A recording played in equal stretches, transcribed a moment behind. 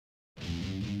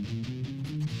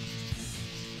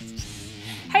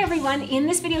everyone, in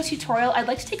this video tutorial I'd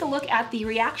like to take a look at the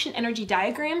reaction energy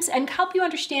diagrams and help you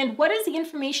understand what is the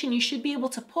information you should be able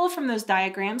to pull from those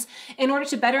diagrams in order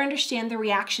to better understand the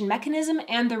reaction mechanism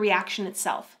and the reaction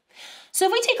itself. So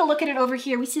if we take a look at it over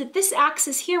here, we see that this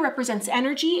axis here represents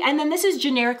energy, and then this is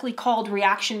generically called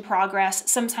reaction progress.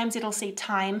 Sometimes it'll say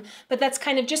time, but that's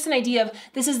kind of just an idea of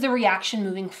this is the reaction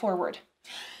moving forward.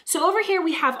 So over here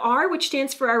we have R, which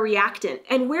stands for our reactant,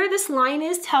 and where this line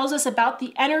is tells us about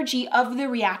the energy of the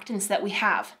reactants that we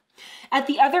have. At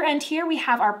the other end here we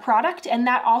have our product, and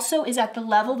that also is at the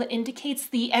level that indicates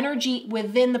the energy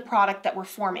within the product that we're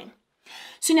forming.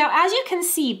 So now, as you can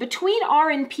see, between R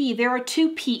and P there are two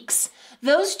peaks.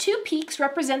 Those two peaks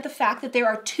represent the fact that there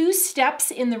are two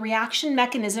steps in the reaction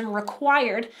mechanism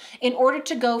required in order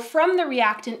to go from the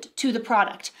reactant to the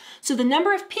product. So the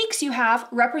number of peaks you have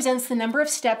represents the number of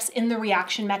steps in the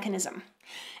reaction mechanism.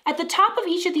 At the top of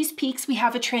each of these peaks, we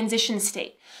have a transition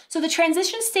state. So the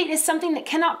transition state is something that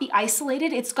cannot be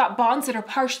isolated. It's got bonds that are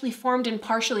partially formed and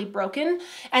partially broken.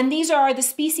 And these are the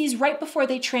species right before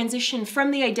they transition from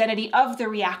the identity of the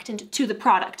reactant to the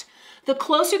product. The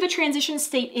closer the transition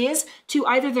state is to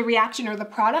either the reactant or the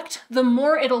product, the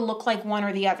more it'll look like one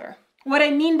or the other. What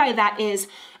I mean by that is,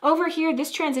 over here,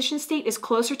 this transition state is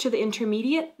closer to the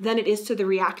intermediate than it is to the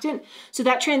reactant. So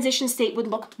that transition state would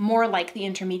look more like the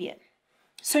intermediate.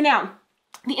 So now,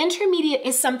 the intermediate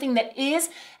is something that is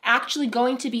actually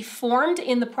going to be formed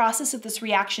in the process of this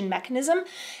reaction mechanism,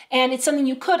 and it's something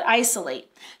you could isolate.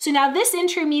 So now this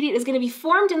intermediate is going to be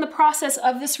formed in the process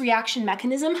of this reaction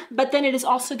mechanism, but then it is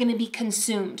also going to be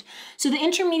consumed. So the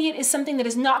intermediate is something that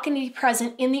is not going to be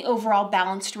present in the overall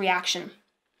balanced reaction.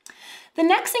 The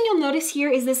next thing you'll notice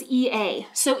here is this EA.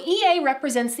 So EA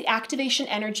represents the activation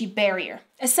energy barrier.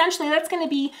 Essentially, that's going to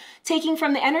be taking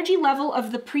from the energy level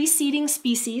of the preceding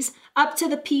species up to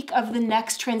the peak of the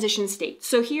next transition state.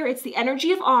 So here it's the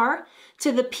energy of R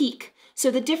to the peak.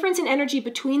 So the difference in energy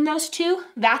between those two,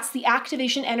 that's the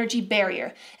activation energy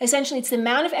barrier. Essentially, it's the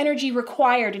amount of energy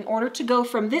required in order to go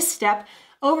from this step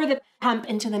over the hump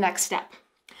into the next step.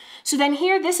 So then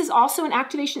here, this is also an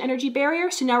activation energy barrier.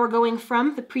 So now we're going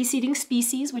from the preceding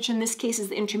species, which in this case is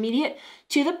the intermediate,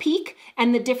 to the peak,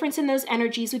 and the difference in those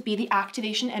energies would be the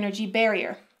activation energy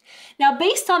barrier. Now,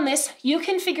 based on this, you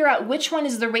can figure out which one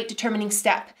is the rate determining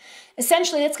step.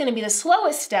 Essentially, it's going to be the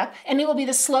slowest step, and it will be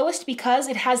the slowest because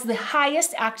it has the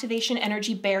highest activation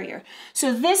energy barrier.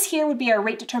 So this here would be our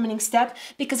rate determining step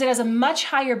because it has a much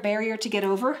higher barrier to get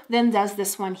over than does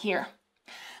this one here.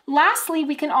 Lastly,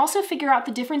 we can also figure out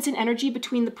the difference in energy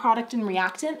between the product and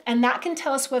reactant, and that can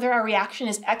tell us whether our reaction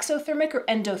is exothermic or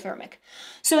endothermic.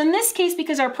 So in this case,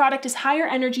 because our product is higher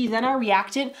energy than our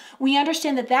reactant, we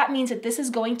understand that that means that this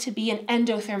is going to be an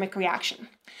endothermic reaction.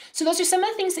 So those are some of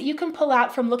the things that you can pull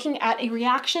out from looking at a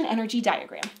reaction energy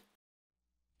diagram.